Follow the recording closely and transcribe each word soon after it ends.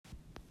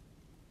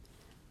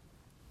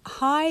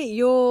Hi,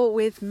 you're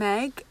with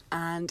Meg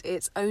and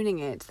it's Owning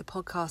It, the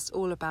podcast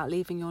all about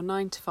leaving your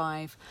 9 to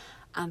 5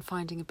 and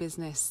finding a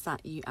business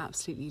that you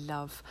absolutely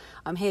love.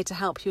 I'm here to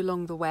help you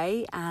along the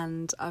way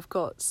and I've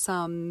got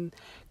some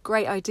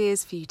great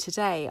ideas for you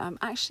today. I've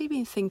actually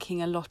been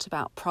thinking a lot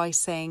about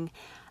pricing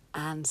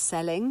and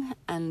selling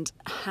and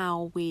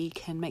how we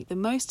can make the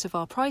most of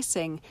our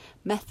pricing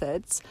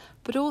methods,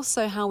 but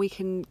also how we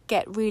can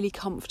get really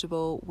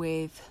comfortable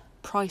with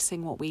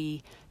pricing what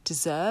we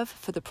deserve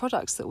for the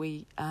products that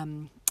we're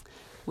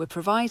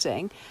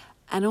providing,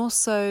 and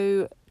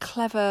also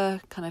clever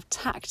kind of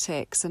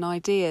tactics and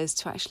ideas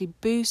to actually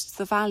boost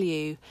the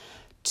value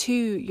to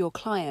your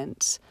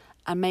client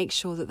and make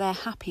sure that they're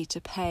happy to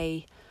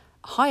pay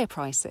higher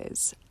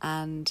prices,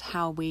 and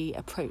how we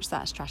approach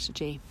that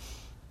strategy.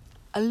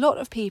 A lot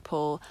of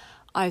people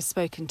I've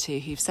spoken to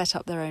who've set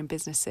up their own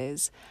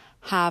businesses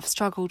have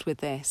struggled with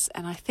this,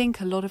 and I think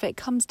a lot of it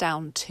comes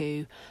down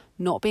to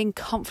not being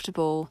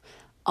comfortable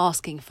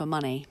asking for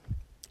money.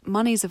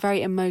 Money is a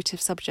very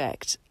emotive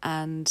subject,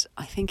 and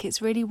I think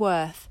it's really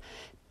worth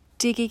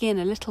digging in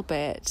a little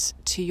bit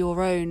to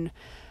your own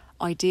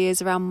ideas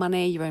around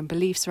money, your own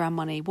beliefs around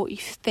money, what you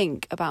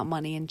think about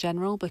money in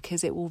general,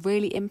 because it will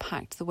really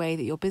impact the way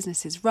that your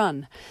business is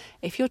run.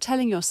 If you're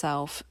telling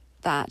yourself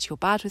that you're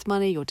bad with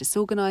money, you're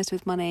disorganized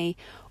with money,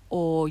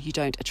 or you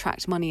don't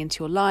attract money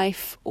into your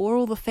life, or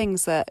all the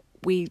things that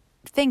we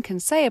think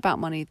and say about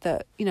money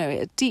that,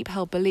 deep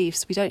held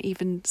beliefs we don't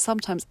even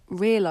sometimes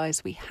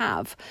realize we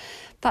have,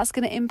 that's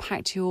going to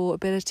impact your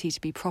ability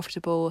to be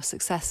profitable,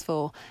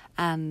 successful,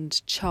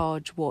 and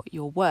charge what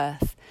you're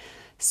worth.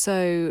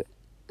 So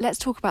let's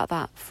talk about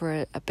that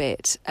for a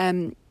bit.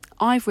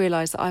 I've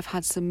realized that I've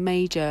had some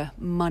major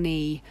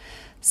money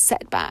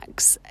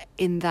setbacks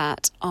in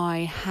that I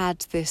had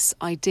this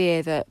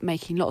idea that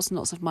making lots and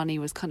lots of money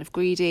was kind of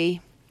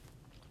greedy.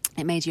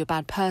 It made you a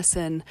bad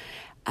person.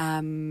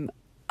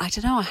 I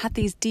don't know, I had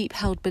these deep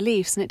held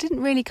beliefs, and it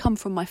didn't really come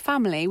from my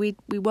family. We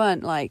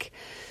weren't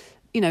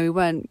we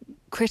weren't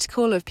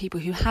critical of people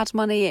who had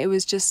money. It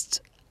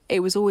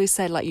was always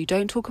said, you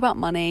don't talk about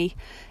money.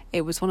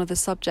 It was one of the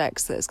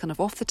subjects that's kind of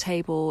off the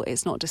table.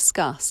 It's not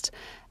discussed.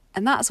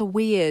 And that's a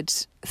weird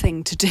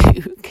thing to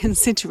do,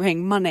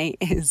 considering money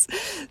is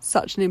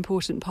such an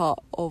important part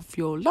of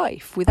your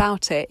life.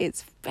 Without it,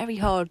 it's very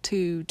hard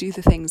to do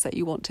the things that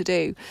you want to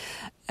do.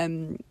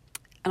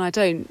 And I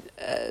don't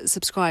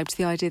subscribe to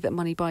the idea that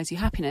money buys you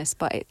happiness,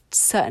 but it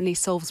certainly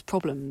solves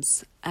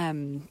problems.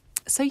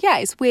 So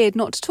it's weird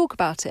not to talk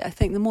about it. I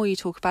think the more you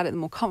talk about it, the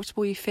more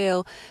comfortable you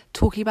feel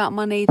talking about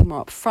money, the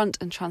more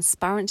upfront and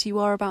transparent you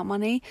are about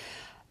money,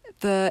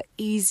 the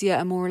easier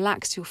and more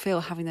relaxed you'll feel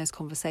having those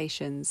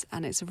conversations.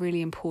 And it's a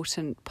really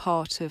important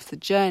part of the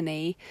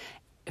journey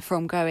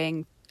from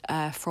going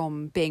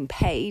from being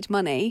paid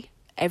money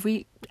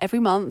every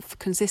month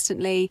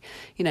consistently,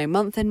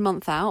 month in,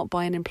 month out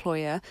by an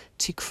employer,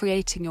 to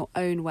creating your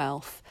own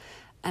wealth.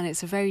 And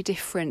it's a very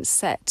different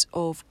set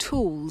of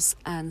tools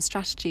and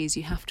strategies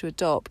you have to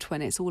adopt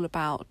when it's all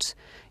about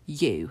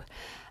you.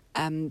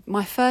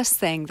 My first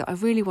thing that I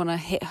really want to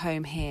hit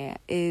home here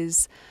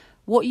is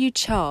what you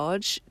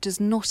charge does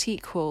not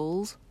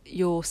equal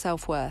your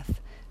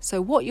self-worth.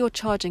 So what you're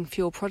charging for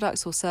your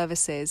products or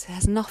services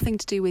has nothing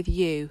to do with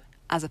you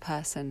as a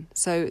person.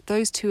 So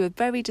those two are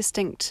very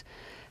distinct,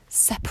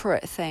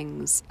 separate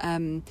things.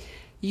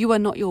 You are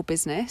not your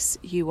business,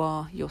 you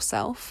are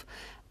yourself.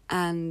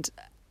 And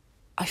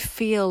I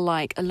feel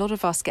like a lot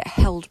of us get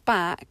held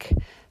back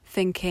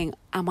thinking,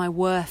 am I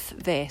worth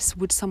this?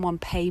 Would someone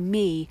pay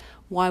me?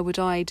 Why would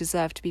I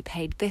deserve to be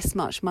paid this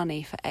much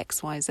money for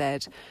X, Y, Z?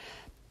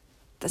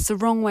 That's the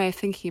wrong way of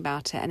thinking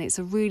about it, and it's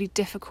a really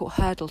difficult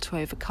hurdle to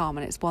overcome,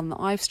 and it's one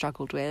that I've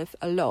struggled with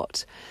a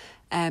lot.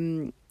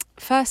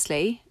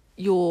 Firstly,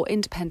 you're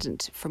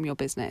independent from your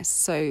business,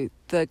 so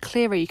the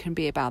clearer you can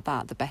be about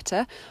that, the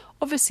better.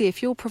 Obviously,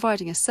 if you're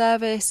providing a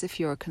service, if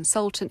you're a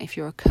consultant, if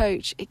you're a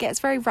coach, it gets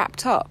very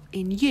wrapped up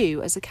in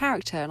you as a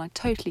character, and I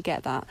totally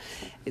get that.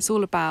 It's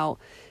all about,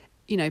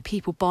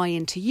 people buy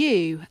into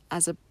you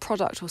as a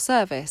product or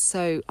service.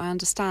 So I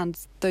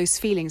understand those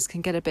feelings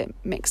can get a bit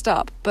mixed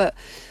up, but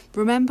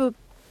remember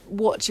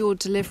what you're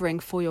delivering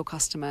for your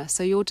customer.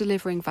 So you're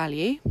delivering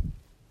value,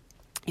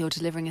 you're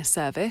delivering a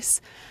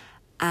service,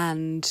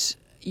 and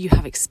you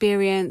have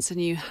experience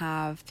and you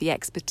have the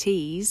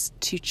expertise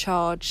to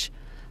charge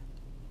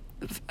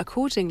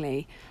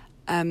accordingly.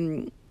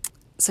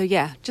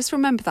 Just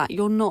remember that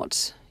you're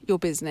not your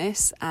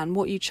business, and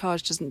what you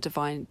charge doesn't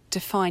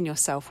define your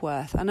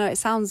self-worth. I know it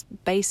sounds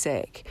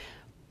basic,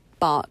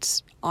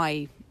 but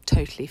I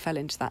totally fell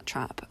into that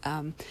trap.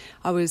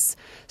 I was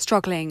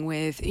struggling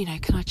with,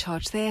 can I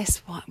charge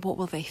this? What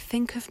will they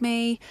think of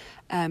me?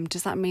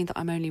 Does that mean that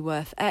I'm only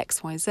worth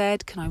X, Y, Z?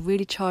 Can I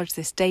really charge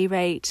this day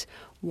rate?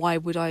 Why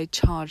would I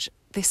charge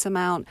this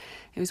amount?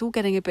 It was all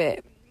getting a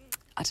bit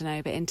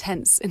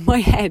intense in my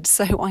head.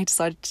 So I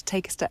decided to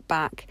take a step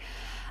back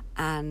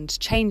and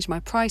change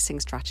my pricing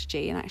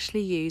strategy and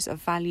actually use a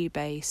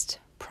value-based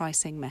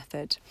pricing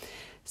method.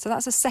 So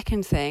that's a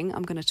second thing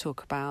I'm going to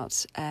talk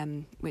about,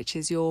 which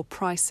is your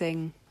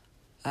pricing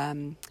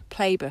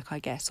playbook, I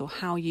guess, or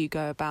how you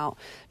go about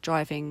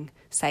driving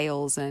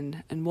sales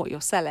and what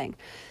you're selling.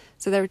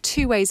 So there are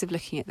two ways of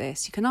looking at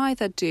this. You can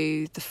either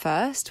do the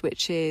first,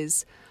 which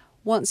is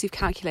once you've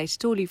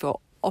calculated all of your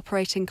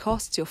operating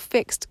costs, your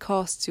fixed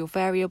costs, your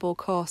variable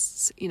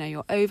costs,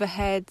 your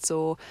overheads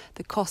or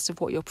the cost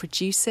of what you're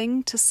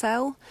producing to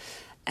sell,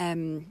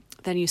 then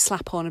you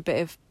slap on a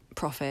bit of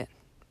profit.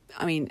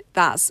 I mean,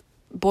 that's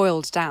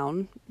boiled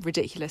down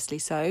ridiculously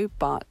so,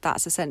 but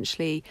that's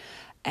essentially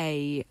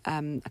a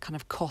kind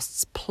of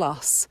costs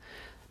plus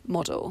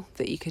model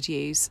that you could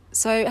use.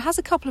 So it has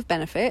a couple of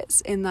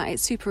benefits in that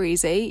it's super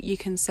easy. You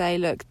can say,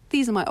 look,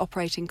 these are my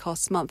operating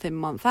costs month in,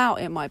 month out.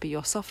 It might be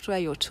your software,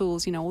 your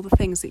tools, all the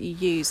things that you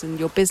use and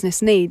your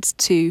business needs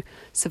to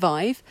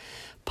survive.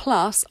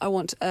 Plus, I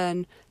want to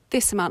earn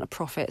this amount of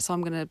profit, so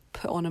I'm going to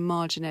put on a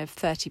margin of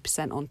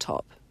 30% on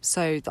top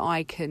so that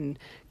I can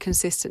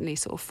consistently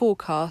sort of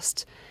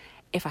forecast,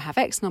 if I have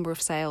X number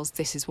of sales,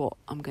 this is what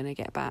I'm going to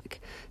get back.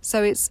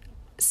 So it's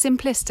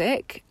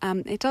simplistic.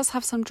 It does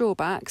have some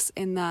drawbacks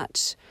in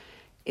that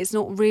it's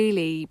not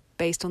really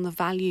based on the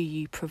value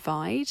you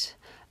provide,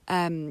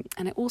 and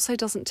it also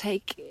doesn't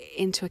take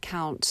into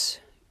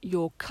account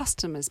your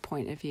customer's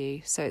point of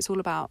view. So it's all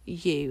about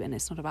you and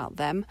it's not about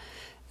them,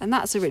 and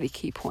that's a really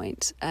key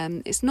point.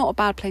 It's not a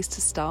bad place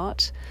to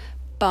start,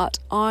 but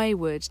I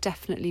would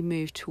definitely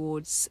move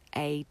towards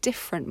a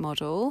different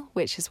model,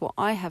 which is what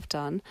I have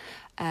done,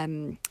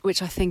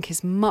 which I think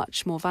is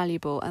much more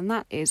valuable, and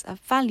that is a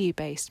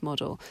value-based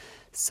model.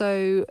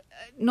 So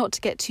not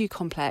to get too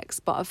complex,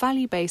 but a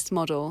value-based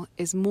model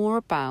is more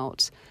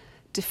about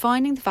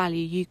defining the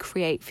value you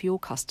create for your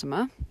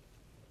customer.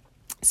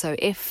 So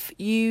if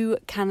you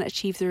can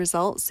achieve the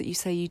results that you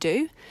say you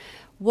do,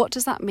 what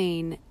does that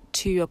mean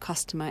to your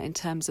customer in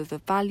terms of the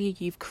value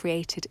you've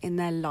created in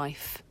their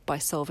life by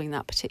solving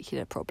that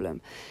particular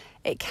problem?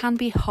 It can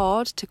be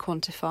hard to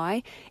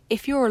quantify.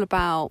 If you're all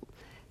about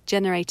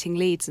generating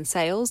leads and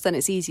sales, then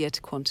it's easier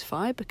to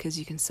quantify because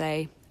you can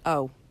say,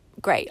 oh,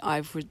 great,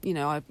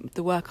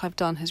 the work I've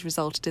done has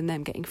resulted in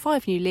them getting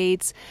 5 new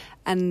leads,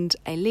 and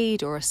a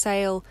lead or a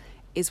sale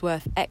is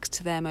worth X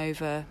to them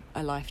over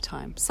a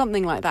lifetime,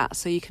 something like that.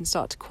 So you can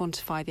start to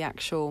quantify the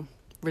actual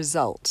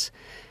result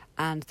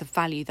and the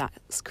value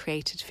that's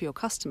created for your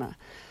customer.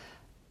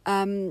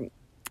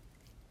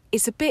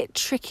 It's a bit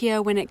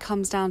trickier when it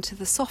comes down to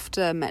the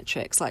softer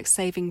metrics like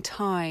saving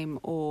time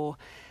or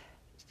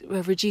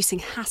reducing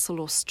hassle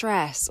or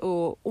stress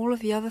or all of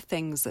the other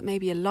things that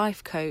maybe a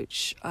life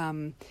coach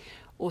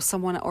or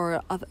someone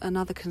or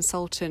another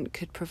consultant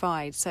could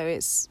provide. So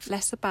it's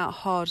less about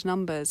hard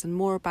numbers and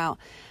more about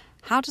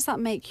how does that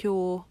make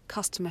your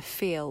customer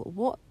feel?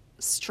 What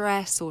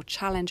stress or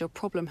challenge or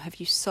problem have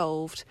you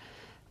solved?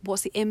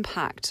 What's the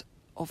impact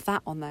of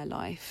that on their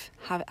life?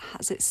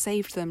 Has it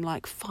saved them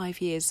like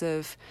 5 years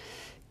of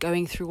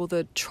going through all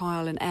the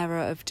trial and error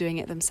of doing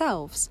it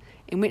themselves?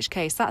 In which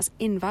case, that's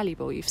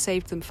invaluable. You've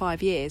saved them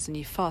 5 years and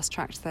you've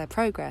fast-tracked their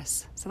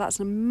progress. So that's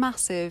a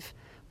massive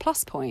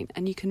plus point,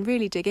 and you can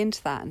really dig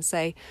into that and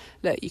say,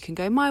 look, you can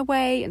go my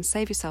way and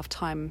save yourself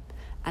time,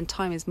 and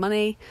time is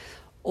money,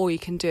 or you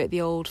can do it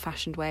the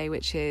old-fashioned way,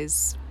 which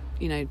is,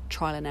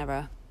 trial and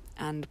error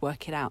and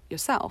work it out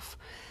yourself.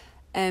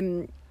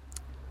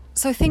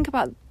 So think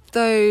about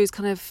those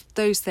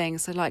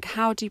things. So like,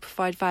 how do you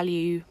provide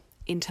value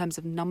in terms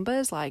of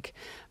numbers, like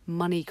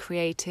money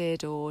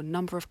created or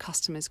number of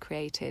customers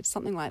created,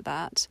 something like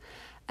that?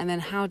 And then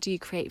how do you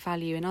create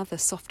value in other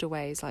softer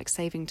ways, like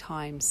saving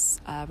times,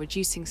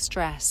 reducing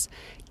stress,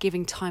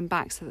 giving time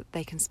back so that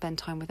they can spend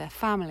time with their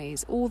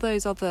families, all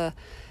those other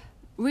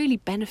really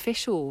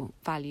beneficial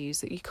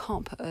values that you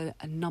can't put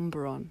a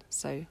number on,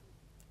 so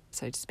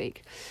to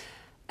speak.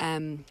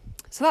 So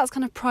that's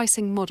kind of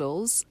pricing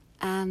models.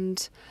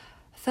 And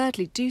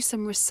thirdly, do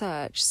some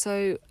research.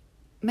 So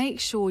make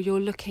sure you're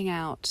looking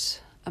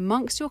out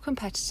amongst your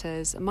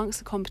competitors, amongst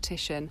the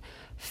competition,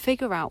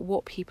 figure out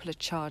what people are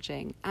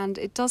charging. And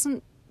it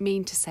doesn't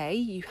mean to say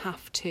you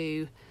have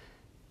to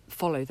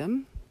follow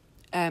them,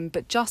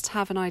 but just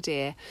have an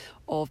idea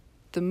of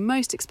the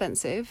most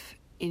expensive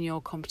in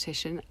your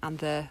competition and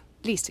the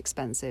least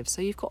expensive.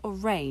 So you've got a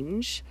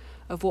range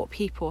of what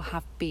people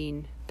have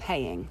been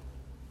paying.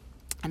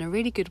 And a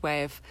really good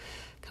way of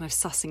kind of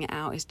sussing it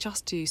out is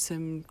just do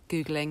some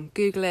Googling.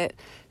 Google it,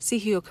 see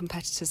who your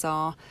competitors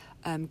are,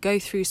 go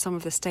through some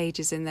of the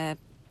stages in their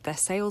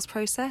sales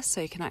process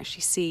so you can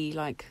actually see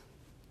like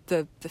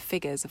the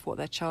figures of what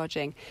they're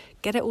charging.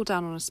 Get it all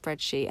down on a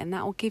spreadsheet, and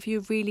that will give you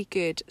a really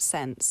good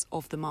sense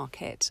of the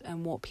market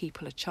and what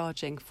people are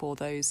charging for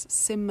those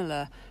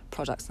similar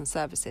products and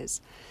services.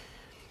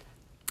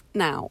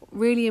 Now,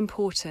 really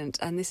important,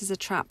 and this is a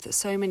trap that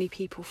so many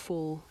people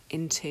fall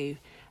into,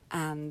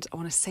 and I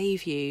want to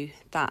save you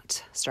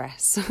that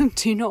stress.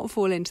 Do not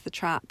fall into the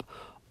trap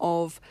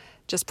of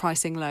just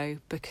pricing low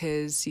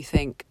because you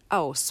think,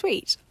 oh,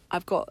 sweet,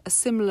 I've got a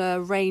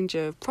similar range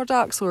of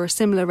products or a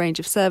similar range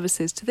of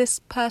services to this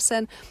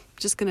person, I'm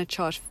just going to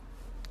charge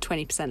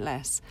 20%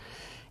 less.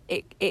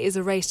 It is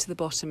a race to the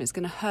bottom. It's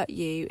going to hurt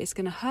you. It's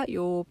going to hurt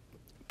your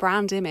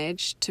brand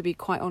image, to be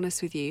quite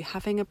honest with you,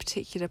 having a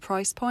particular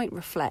price point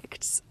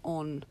reflects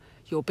on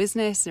your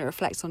business and it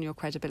reflects on your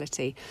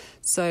credibility.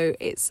 So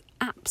it's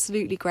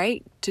absolutely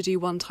great to do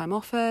one-time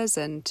offers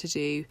and to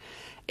do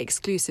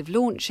exclusive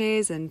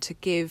launches and to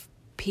give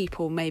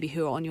people maybe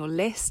who are on your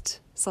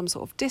list some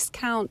sort of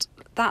discount.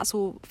 That's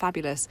all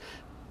fabulous.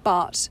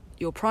 But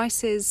your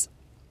prices,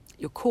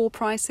 your core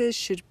prices,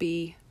 should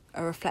be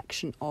a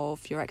reflection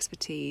of your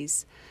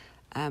expertise,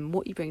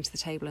 what you bring to the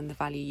table and the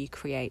value you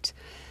create.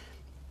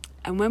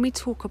 And when we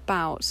talk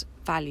about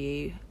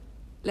value,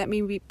 let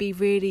me be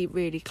really,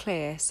 really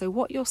clear. So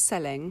what you're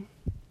selling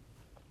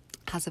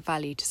has a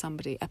value to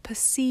somebody, a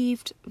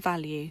perceived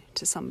value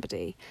to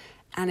somebody,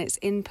 and it's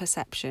in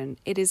perception.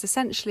 It is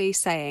essentially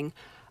saying,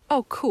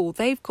 oh, cool,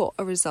 they've got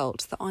a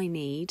result that I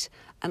need,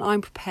 and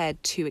I'm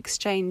prepared to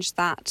exchange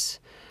that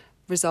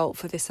result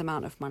for this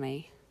amount of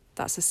money.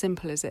 That's as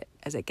simple as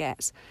it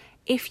gets.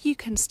 If you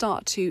can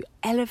start to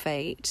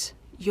elevate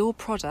your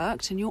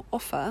product and your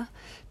offer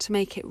to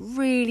make it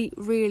really,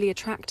 really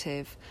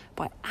attractive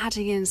by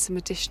adding in some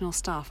additional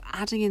stuff,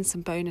 adding in some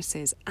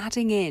bonuses,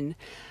 adding in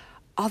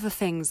other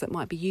things that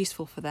might be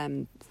useful for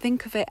them.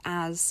 Think of it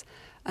as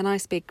a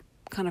nice big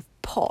kind of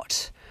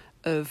pot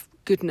of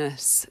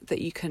goodness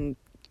that you can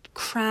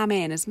cram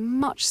in as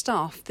much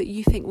stuff that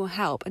you think will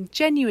help and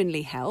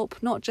genuinely help,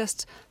 not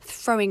just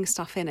throwing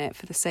stuff in it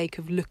for the sake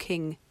of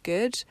looking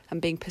good and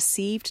being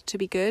perceived to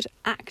be good,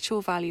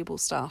 actual valuable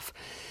stuff.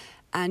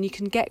 And you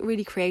can get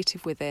really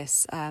creative with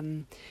this.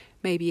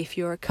 Maybe if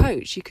you're a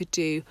coach, you could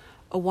do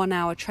a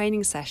 1-hour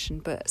training session,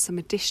 but some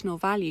additional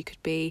value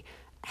could be,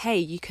 hey,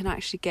 you can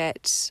actually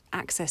get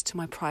access to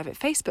my private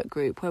Facebook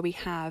group where we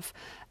have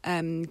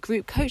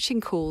group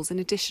coaching calls in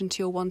addition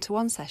to your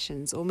one-to-one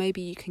sessions. Or maybe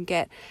you can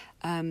get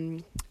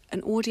an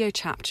audio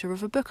chapter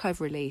of a book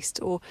I've released,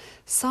 or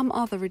some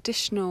other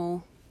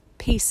additional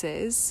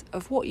pieces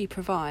of what you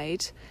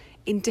provide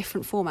in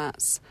different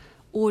formats.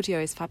 Audio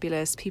is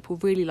fabulous. People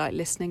really like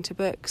listening to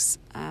books,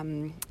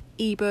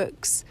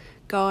 ebooks,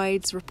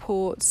 guides,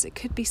 reports. It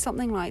could be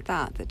something like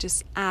that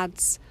just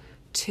adds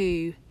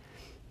to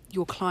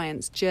your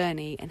client's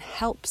journey and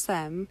helps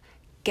them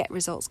get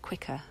results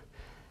quicker.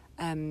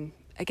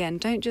 Again,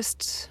 don't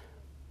just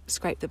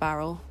scrape the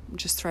barrel,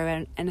 just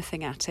throw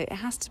anything at it. It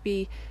has to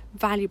be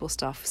valuable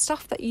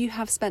stuff that you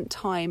have spent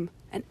time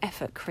and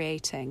effort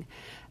creating,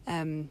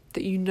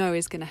 that you know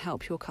is going to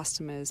help your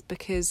customers,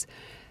 because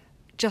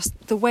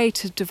just the way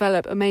to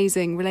develop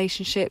amazing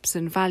relationships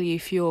and value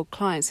for your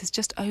clients is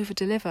just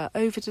over-deliver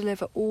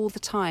all the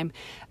time.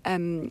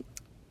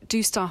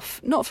 Do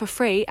stuff not for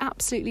free,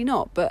 absolutely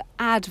not, but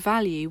add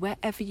value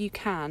wherever you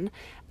can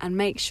and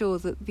make sure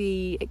that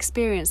the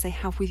experience they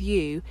have with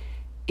you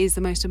is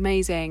the most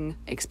amazing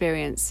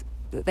experience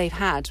that they've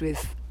had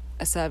with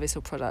a service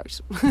or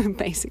product,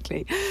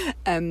 basically.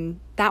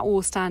 That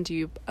will stand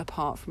you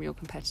apart from your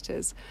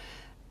competitors.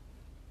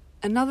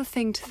 Another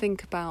thing to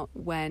think about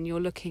when you're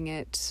looking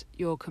at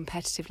your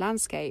competitive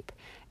landscape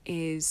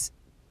is,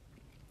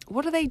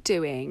 what are they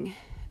doing?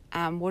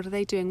 What are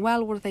they doing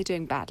well? What are they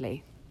doing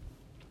badly?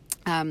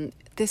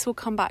 This will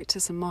come back to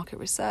some market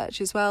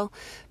research as well,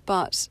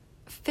 but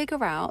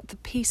figure out the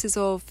pieces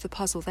of the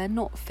puzzle they're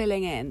not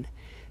filling in.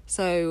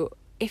 So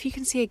if you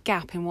can see a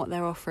gap in what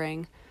they're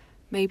offering,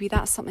 maybe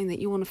that's something that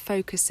you want to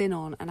focus in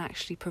on and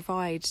actually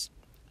provide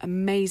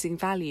amazing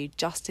value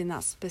just in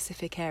that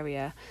specific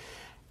area.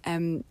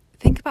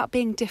 Think about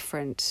being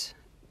different.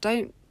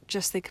 Don't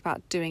just think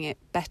about doing it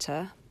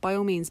better. By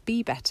all means,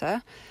 be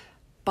better,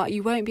 but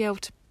you won't be able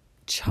to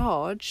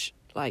charge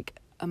like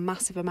a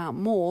massive amount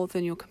more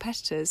than your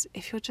competitors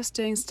if you're just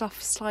doing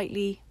stuff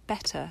slightly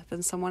better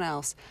than someone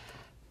else.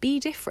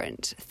 Be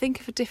different. Think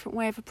of a different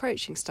way of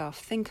approaching stuff.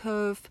 Think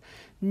of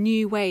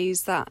new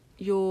ways that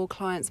your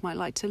clients might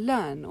like to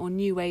learn, or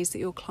new ways that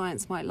your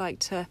clients might like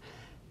to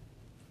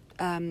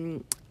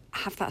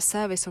have that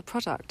service or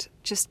product.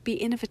 Just be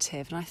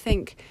innovative. And I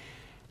think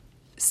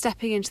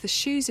stepping into the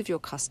shoes of your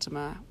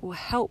customer will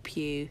help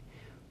you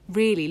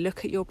really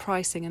look at your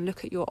pricing and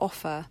look at your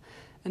offer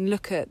and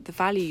look at the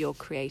value you're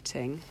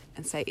creating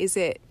and say, is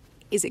it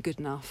good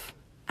enough?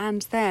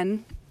 And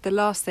then the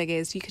last thing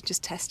is, you can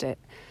just test it.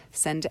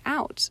 Send it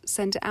out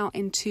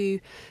into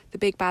the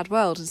big bad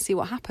world and see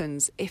what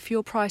happens. If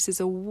your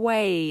prices are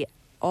way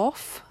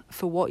off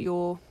for what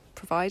you're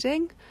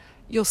providing,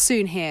 you'll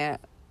soon hear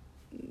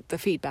the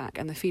feedback,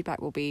 and the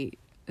feedback will be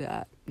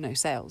no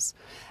sales.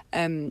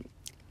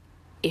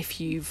 If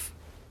you've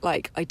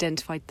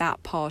identified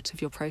that part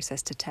of your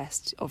process to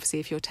test. Obviously,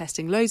 if you're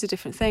testing loads of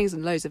different things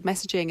and loads of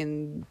messaging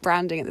and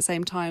branding at the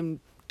same time,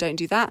 don't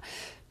do that.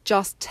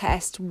 Just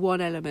test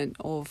one element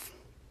of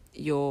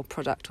your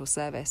product or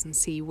service and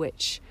see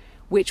which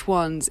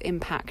one's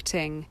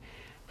impacting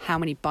how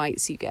many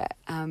bites you get.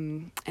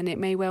 And it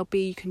may well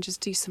be you can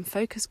just do some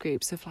focus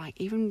groups of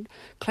even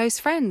close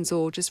friends,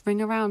 or just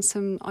ring around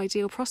some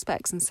ideal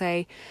prospects and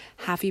say,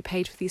 have you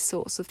paid for these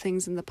sorts of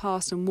things in the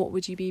past, and what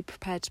would you be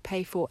prepared to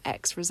pay for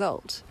X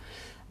result?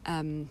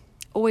 And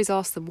always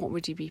ask them, what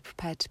would you be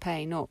prepared to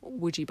pay? Not,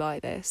 would you buy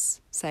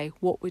this? Say,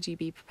 what would you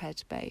be prepared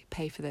to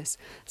pay for this?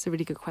 It's a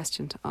really good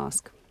question to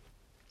ask.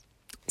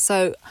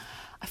 So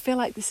I feel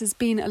like this has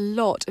been a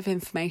lot of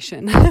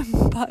information,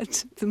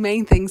 but the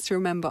main things to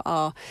remember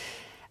are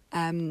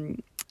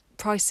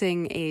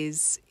pricing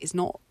is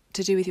not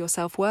to do with your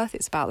self-worth.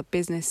 It's about the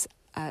business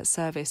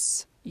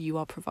service you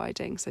are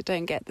providing. So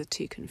don't get the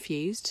two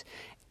confused.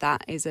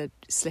 That is a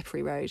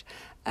slippery road.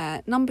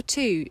 Number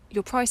 2,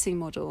 your pricing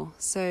model.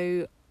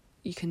 So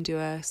you can do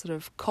a sort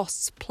of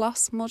costs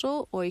plus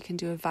model, or you can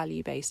do a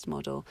value-based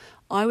model.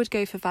 I would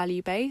go for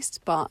value-based,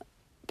 but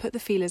put the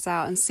feelers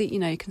out and see,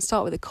 you can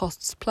start with a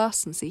costs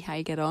plus and see how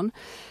you get on.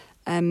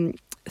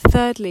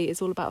 Thirdly,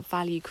 is all about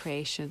value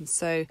creation.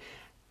 So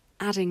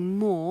adding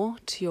more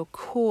to your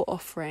core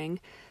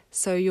offering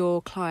so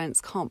your clients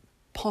can't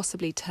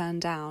possibly turn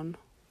down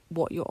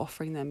what you're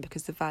offering them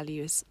because the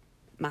value is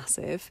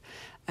massive.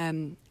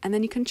 And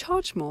then you can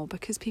charge more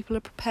because people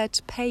are prepared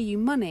to pay you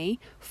money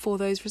for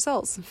those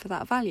results and for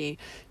that value.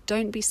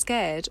 Don't be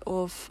scared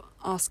of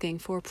asking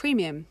for a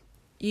premium.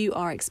 You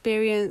are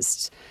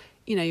experienced,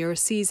 you're a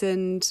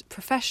seasoned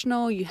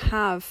professional, you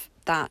have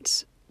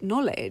that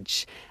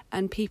knowledge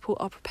and people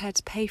are prepared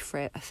to pay for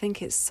it. I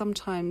think it's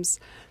sometimes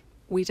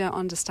we don't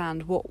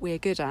understand what we're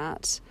good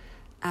at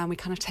and we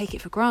kind of take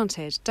it for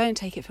granted. Don't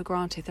take it for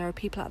granted. There are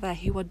people out there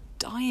who are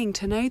dying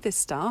to know this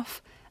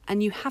stuff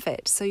and you have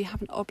it. So you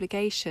have an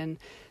obligation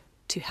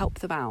to help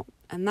them out.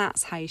 And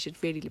that's how you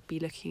should really be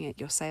looking at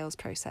your sales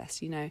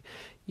process.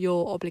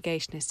 Your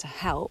obligation is to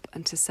help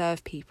and to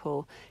serve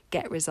people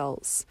get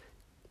results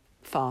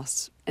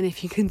fast. And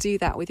if you can do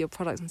that with your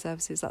products and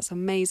services, that's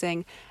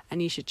amazing.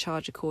 And you should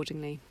charge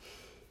accordingly.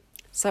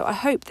 So I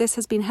hope this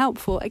has been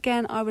helpful.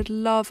 Again, I would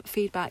love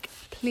feedback.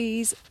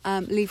 Please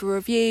leave a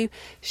review,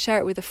 share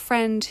it with a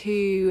friend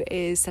who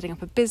is setting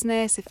up a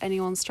business. If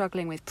anyone's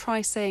struggling with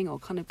pricing or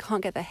kind of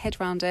can't get their head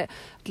around it,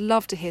 I'd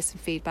love to hear some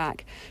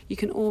feedback. You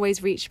can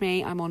always reach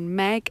me. I'm on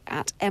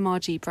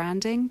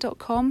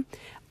meg@mrgbranding.com,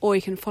 or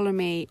you can follow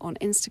me on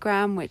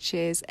Instagram, which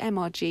is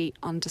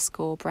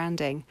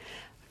mrg_branding.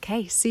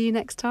 Okay, see you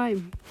next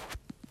time.